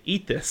 "Hey,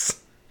 eat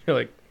this." You're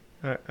like,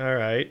 all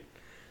right.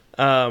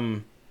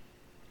 And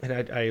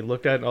I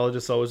looked at it, and all I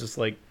just saw was just,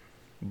 like,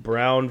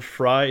 brown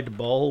fried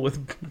ball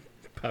with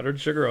powdered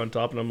sugar on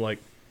top. And I'm like,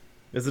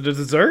 "Is it a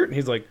dessert?" And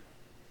he's like,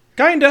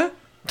 "Kinda."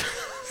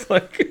 It's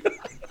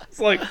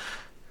like,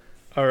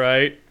 all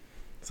right.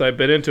 So I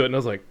bit into it, and I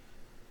was like,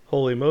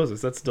 "Holy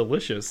Moses, that's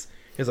delicious."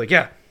 He's like,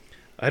 "Yeah,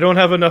 I don't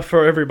have enough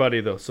for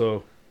everybody, though,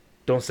 so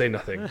don't say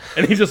nothing."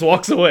 And he just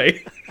walks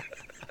away.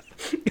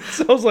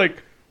 So I was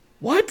like,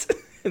 "What?"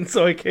 And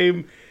so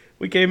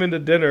we came into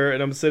dinner,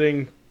 and I'm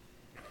sitting,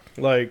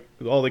 like,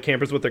 all the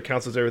campers with their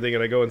counselors and everything,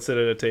 and I go and sit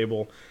at a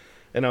table,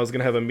 and I was going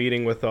to have a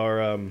meeting with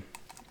our,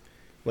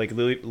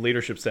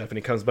 leadership staff, and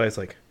he comes by, it's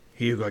like,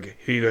 here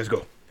you guys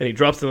go. And he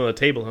drops it on the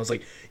table, and I was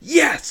like,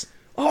 "Yes!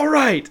 All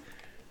right!"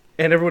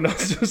 And everyone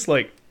else just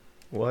like,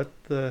 "What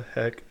the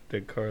heck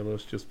did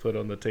Carlos just put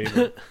on the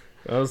table?"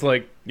 I was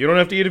like, "You don't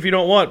have to eat if you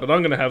don't want, but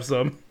I'm going to have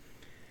some."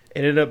 It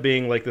ended up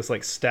being like this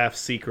like staff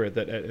secret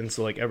and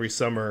so like every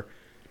summer,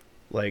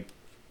 like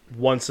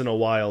once in a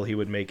while he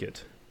would make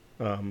it.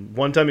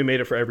 One time he made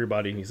it for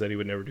everybody, and he said he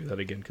would never do that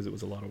again because it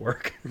was a lot of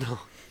work. No,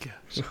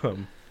 gosh.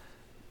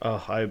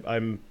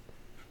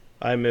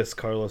 I miss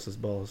Carlos's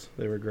balls.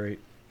 They were great.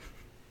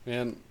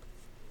 Man,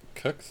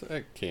 cooks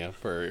at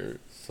camp are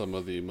some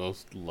of the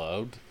most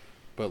loved,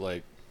 but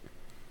like,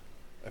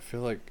 I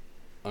feel like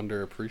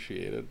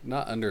underappreciated.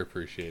 Not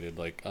underappreciated,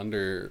 like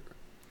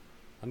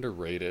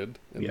underrated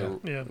in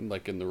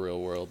the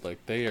real world.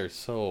 Like, they are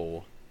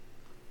so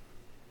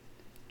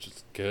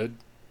just good.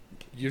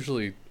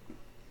 Usually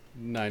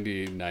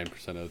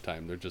 99% of the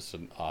time they're just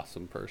an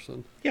awesome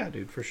person. Yeah,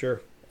 dude, for sure.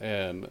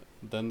 And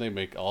then they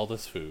make all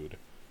this food,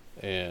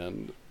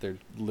 and they're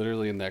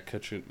literally in that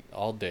kitchen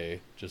all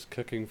day just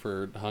cooking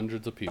for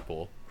hundreds of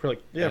people. For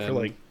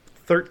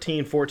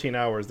 13, 14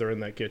 hours they're in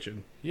that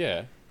kitchen.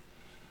 Yeah.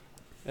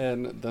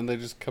 And then they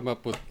just come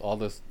up with all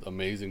this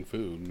amazing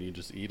food, and you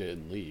just eat it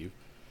and leave.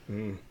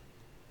 Mm.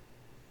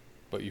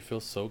 But you feel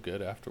so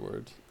good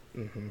afterwards.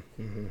 Mm-hmm.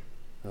 Mm-hmm.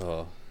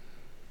 Oh.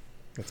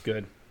 That's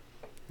good.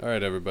 All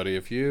right, everybody.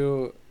 If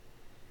you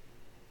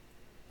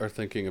are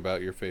thinking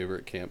about your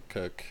favorite camp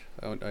cook,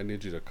 I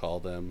need you to call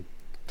them.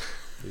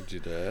 I need you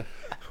to...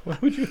 Why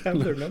would you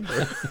have their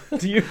number?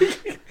 Do you...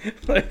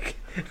 like...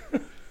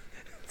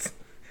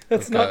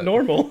 That's not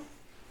normal.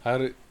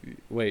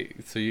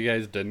 Wait, so you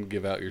guys didn't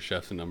give out your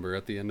chef's number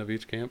at the end of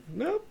each camp?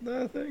 Nope,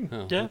 nothing.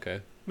 Oh, Yeah.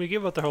 okay. We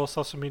gave out their whole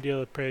social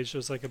media page. It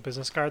was like a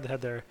business card that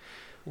had their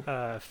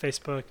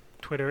Facebook,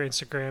 Twitter,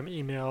 Instagram,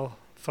 email,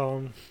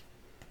 phone.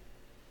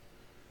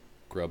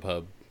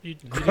 Grubhub. You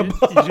did do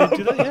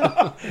that?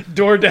 Yeah.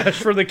 DoorDash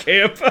for the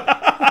camp.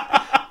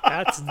 Yeah,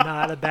 That's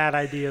not a bad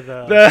idea,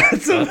 though.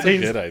 That's That's a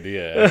amazing. good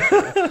idea.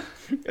 Actually.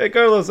 Hey,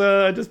 Carlos,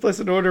 I just placed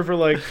an order for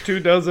like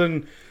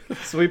 24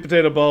 sweet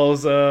potato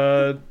balls.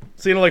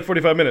 See you in like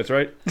 45 minutes,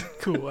 right?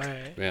 Cool. All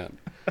right. Man,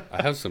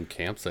 I have some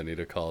camps I need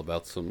to call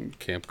about some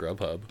Camp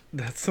Grubhub.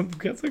 That's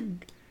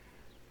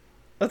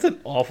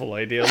an awful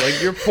idea.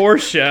 Like, your poor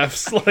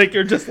chefs, like,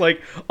 you're just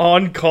like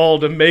on call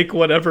to make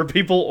whatever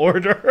people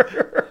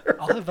order.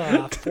 I'll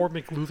have 4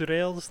 McLuther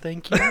ales,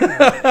 thank you.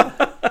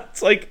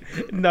 It's like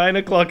 9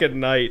 o'clock at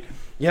night.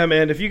 Yeah,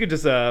 man, if you could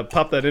just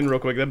pop that in real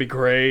quick, that'd be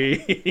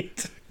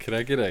great. Can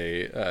I get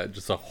a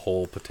just a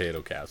whole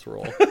potato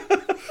casserole?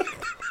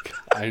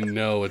 I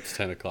know it's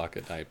 10 o'clock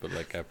at night, but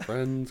like I have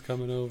friends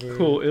coming over.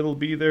 Cool, it'll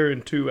be there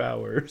in 2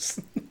 hours.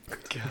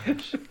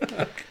 Gosh.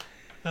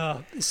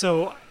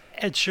 So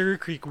at Sugar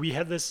Creek, we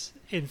had this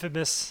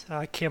infamous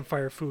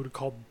campfire food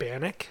called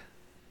bannock.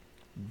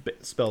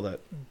 Spell that.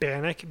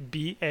 Bannock,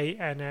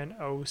 Bannock.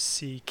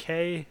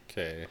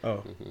 Okay.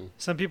 Oh,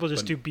 Some people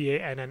just do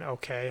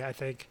Bannok, I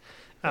think.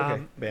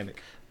 okay,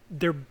 Bannock.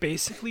 They're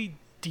basically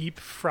deep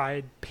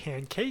fried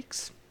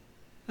pancakes,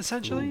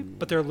 essentially,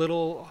 but they're a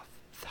little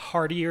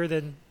heartier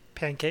than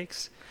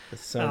pancakes. It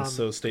sounds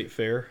so state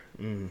fair.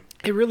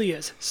 It really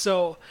is.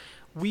 So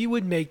we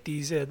would make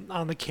these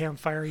on the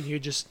campfire, and you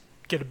just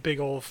get a big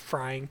old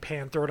frying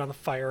pan, throw it on the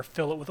fire,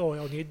 fill it with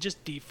oil, and you'd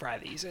just deep fry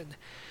these. And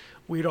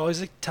we'd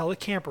always tell the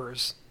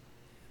campers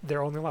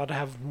they're only allowed to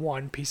have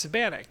one piece of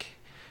bannock.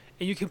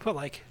 And you can put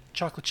like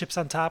chocolate chips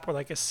on top or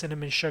like a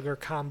cinnamon sugar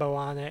combo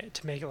on it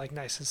to make it like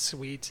nice and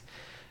sweet,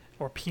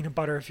 or peanut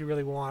butter if you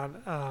really want.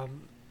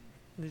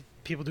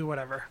 People do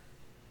whatever.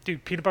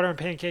 Dude, peanut butter and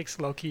pancakes,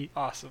 low-key,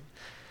 awesome.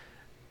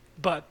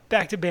 But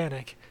back to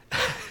bannock.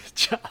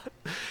 John,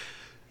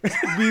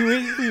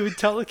 we would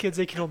tell the kids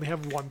they can only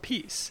have one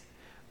piece.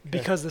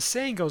 Because the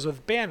saying goes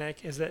with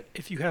bannock is that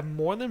if you have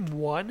more than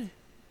one,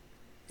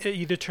 it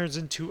either turns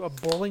into a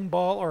bowling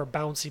ball or a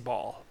bouncy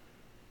ball.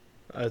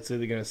 It's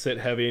either going to sit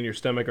heavy in your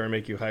stomach or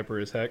make you hyper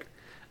as heck.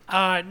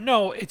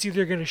 No, it's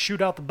either going to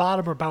shoot out the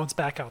bottom or bounce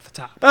back out the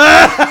top.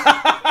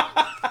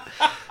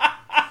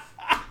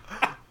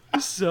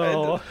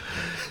 So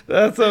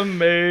That's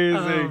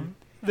amazing.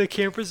 the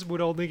campers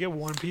would only get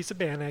one piece of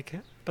bannock,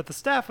 but the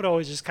staff would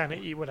always just kind of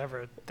eat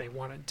whatever they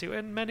wanted to.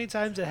 And many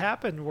times it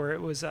happened where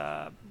it was,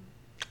 it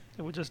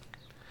would just,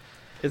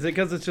 Is it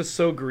because it's just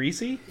so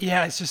greasy?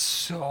 yeah, it's just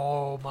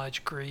so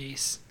much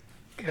grease.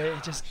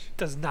 It just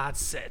does not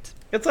sit.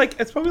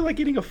 It's probably like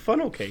eating a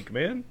funnel cake,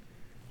 man.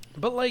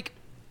 But like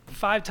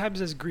 5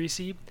 times as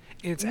greasy.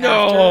 It's after,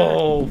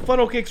 No,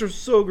 funnel cakes are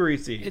so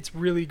greasy. it's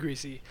really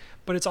greasy,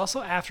 but it's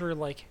also after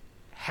like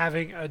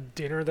having a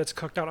dinner that's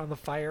cooked out on the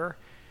fire.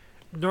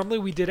 Normally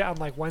we did it on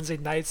like Wednesday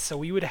nights, so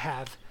we would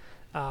have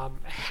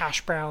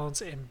hash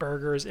browns and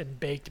burgers and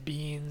baked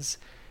beans,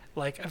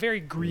 like a very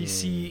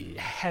greasy,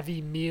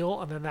 heavy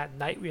meal, and then that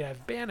night we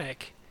have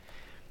bannock.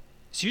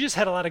 So you just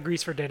had a lot of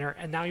grease for dinner,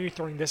 and now you're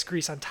throwing this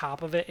grease on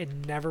top of it. It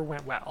never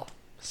went well.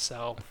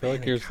 So I feel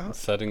like you're how-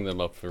 setting them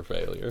up for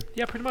failure.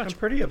 yeah, pretty I'm much.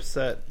 pretty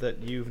upset that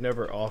you've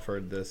never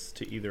offered this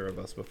to either of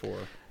us before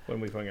when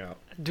we've hung out.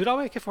 Dude, I'll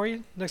make it for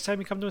you next time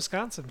you come to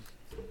Wisconsin.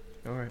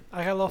 All right.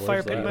 I got a little Where's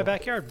fire pit in that? my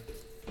backyard.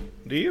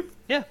 Do you?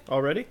 Yeah,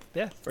 Already?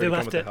 yeah. Or They you come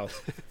left with it. the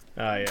house?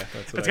 Ah, yeah. That's what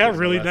It's I did got a in my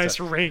really last nice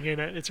house. ring in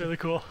it. It's really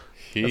cool.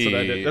 That's what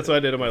I did. That's what I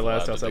did in my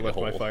last allowed house. to I dig a left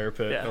my hole. fire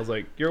pit. Yeah. I was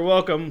like, "You're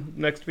welcome,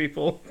 next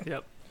people."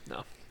 Yep.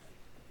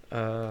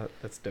 No.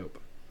 That's dope.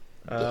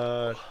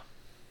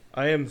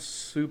 I am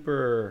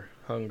super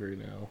hungry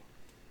now.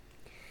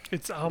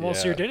 It's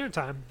almost your Yeah. dinner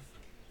time.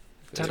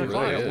 10 It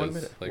o'clock. really Yeah, is. 1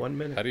 minute. 1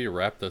 minute. How do you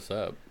wrap this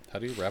up? How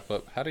do you wrap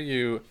up? How do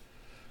you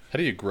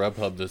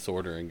Grubhub this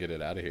order and get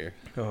it out of here?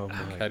 Oh my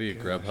How do you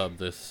gosh. Grubhub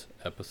this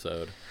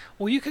episode?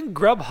 Well, you can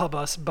Grubhub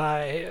us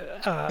by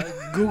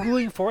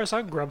Googling for us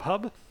on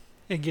Grubhub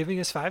and giving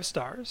us 5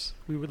 stars.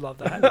 We would love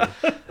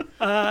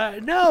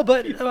that. No,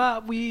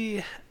 but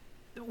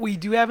we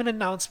do have an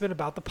announcement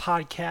about the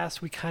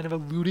podcast. We kind of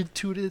alluded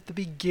to it at the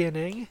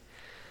beginning.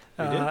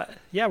 did?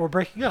 Yeah, we're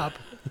breaking up.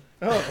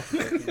 Oh,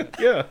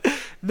 yeah.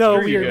 No,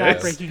 Screw we you are not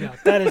guys. breaking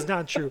up. That is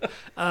not true.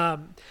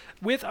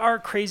 With our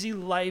crazy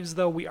lives,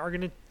 though, we are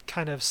going to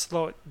kind of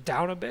slow it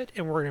down a bit,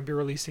 and we're going to be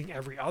releasing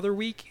every other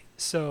week.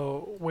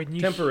 So when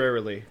you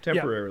Temporarily.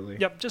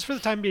 Yep, just for the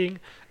time being,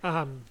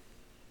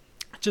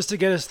 just to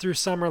get us through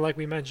summer, like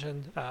we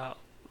mentioned.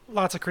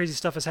 Lots of crazy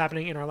stuff is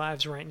happening in our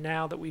lives right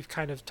now that we've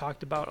kind of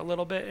talked about a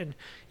little bit, and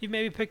you've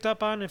maybe picked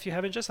up on. If you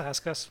haven't, just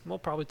ask us. We'll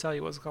probably tell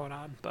you what's going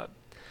on. But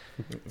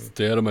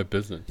Stay out of my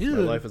business. My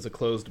life is a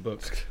closed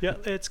book. yeah,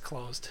 it's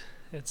closed.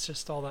 It's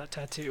just all that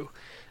tattoo.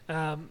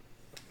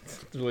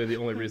 It's really the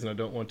only reason I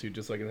don't want to,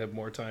 just so I can have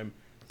more time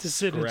To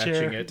sit in a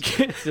scratching chair. it.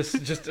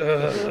 just.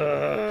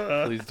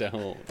 Please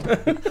don't.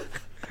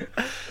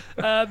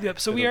 Yep.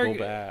 So we It'll are go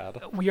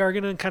bad.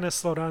 gonna kind of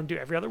slow down and do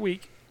every other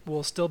week.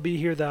 We'll still be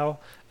here though,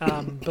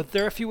 but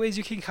there are a few ways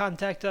you can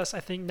contact us. I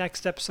think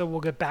next episode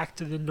we'll get back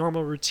to the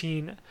normal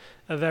routine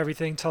of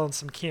everything, telling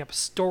some camp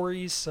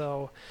stories.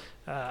 So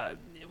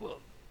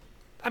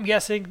I'm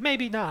guessing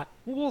maybe not.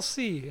 We'll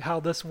see how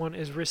this one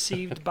is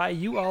received by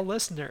you all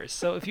listeners.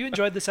 So if you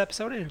enjoyed this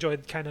episode and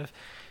enjoyed kind of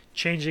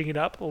changing it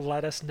up,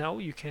 let us know.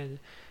 You can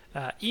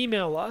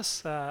email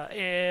us.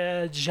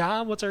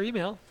 John, what's our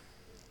email?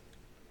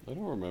 I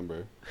don't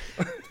remember.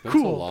 It's been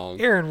Cool. so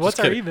long. Aaron, what's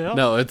Just our kidding. email?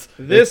 No, it's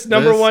This it's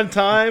number one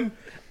time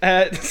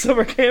at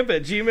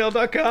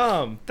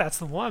summercamp@gmail.com. That's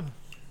the one.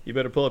 You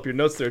better pull up your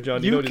notes there,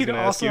 John. You know You what he's can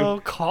going to ask also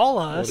you. call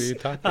us. are you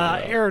talking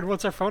about? Aaron,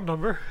 what's our phone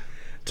number?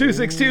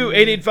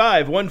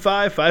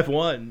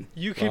 262-885-1551.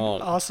 You can Oh.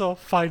 also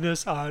find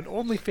us on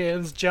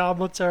OnlyFans. John,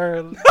 what's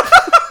our...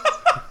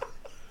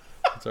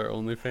 It's our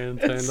OnlyFans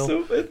It's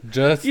handle. so-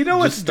 Just You know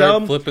what's just start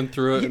dumb? flipping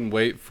through it and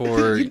wait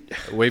for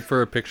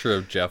a picture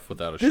of Jeff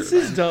without a shirt. This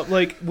is dumb.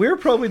 Like, we're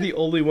probably the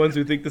only ones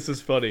who think this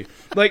is funny.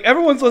 Like,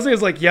 everyone's listening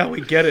is like, yeah, we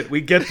get it.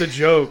 We get the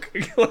joke.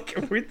 Like,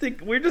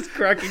 we're just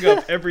cracking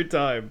up every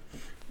time.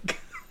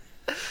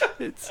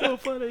 It's so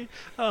funny.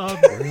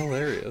 We're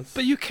hilarious.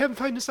 But you can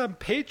find us on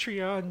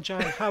Patreon,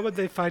 John. How would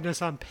they find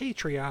us on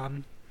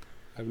Patreon?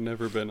 I've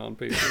never been on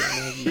Patreon. I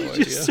have no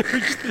Just idea.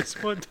 search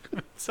this one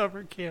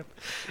summer camp.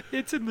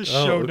 It's in the Oh,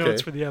 show okay.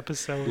 notes for the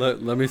episode.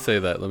 Let me say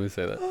that.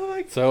 Oh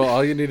my So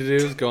all you need to do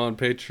is go on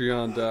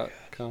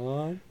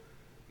patreon.com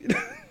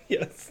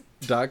Yes.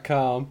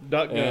 .com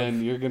 .gov.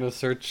 and you're gonna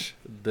search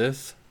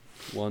this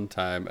one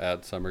time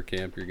at summer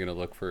camp. You're gonna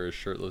look for a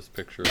shirtless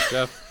picture of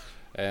Jeff,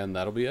 and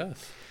that'll be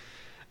us.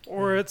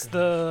 Or it's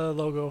the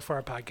logo for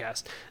our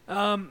podcast.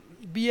 But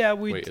yeah,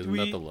 Wait, isn't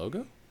that the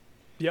logo?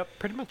 Yep,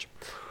 pretty much.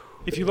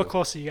 If you look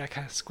closer, you gotta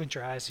kind of squint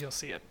your eyes, you'll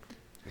see it.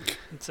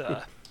 It's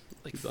like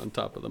He's on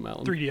top of the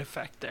mountain. 3D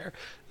effect there.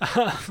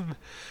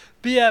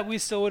 But yeah, we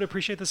still would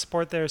appreciate the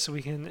support there so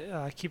we can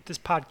keep this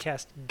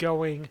podcast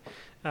going.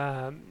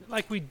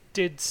 Like we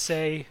did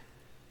say,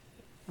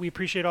 we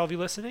appreciate all of you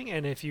listening.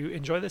 And if you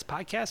enjoy this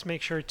podcast,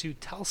 make sure to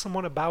tell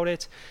someone about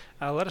it.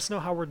 Let us know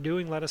how we're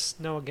doing. Let us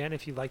know, again,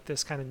 if you like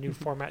this kind of new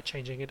format,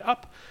 changing it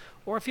up.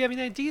 Or if you have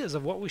any ideas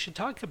of what we should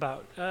talk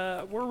about.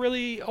 We're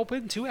really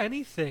open to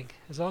anything,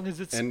 as long as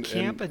it's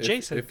camp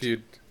adjacent.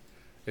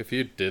 If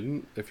you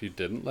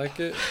didn't like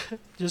it,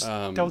 Just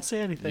don't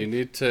say anything. you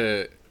need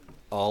to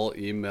all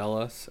email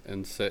us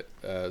and say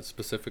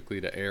specifically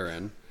to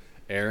Aaron.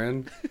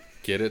 Aaron,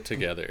 get it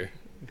together.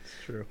 It's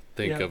true.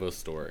 Think Yeah. of a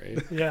story.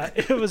 Yeah,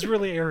 it was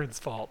really Aaron's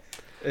fault.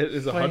 It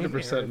is Blame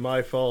 100% Aaron.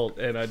 my fault,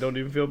 and I don't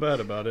even feel bad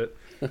about it.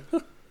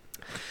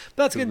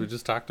 That's 'Cause we good.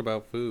 just talked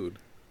about food.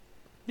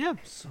 Yeah,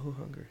 So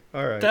hungry.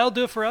 All right. that'll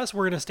do it for us.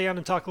 We're going to stay on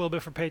and talk a little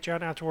bit for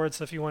Patreon afterwards.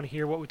 So if you want to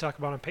hear what we talk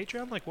about on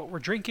Patreon, like what we're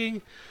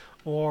drinking,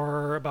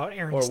 or about Or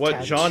Aaron's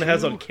what John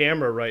has on tattoo.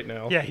 camera right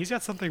now. Yeah, he's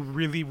got something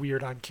really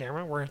weird on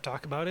camera. We're going to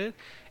talk about it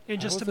in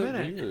just How a is that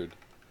minute. weird?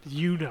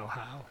 You know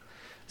how.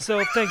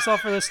 So thanks all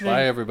for listening.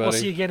 Bye, everybody. We'll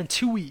see you again in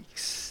 2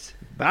 weeks.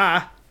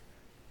 Bye.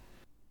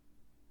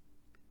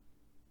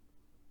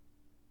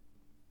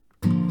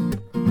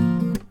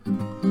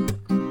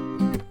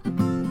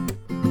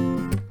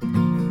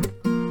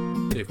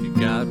 If you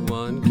got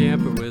one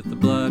camper with a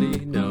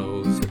bloody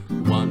nose,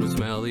 one with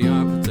smelly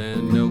armpits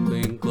and no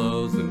clean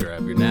clothes, then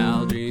grab your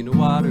Nalgene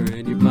water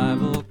and your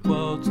Bible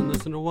quotes and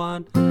listen to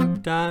One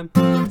Time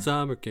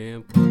Summer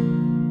Camp.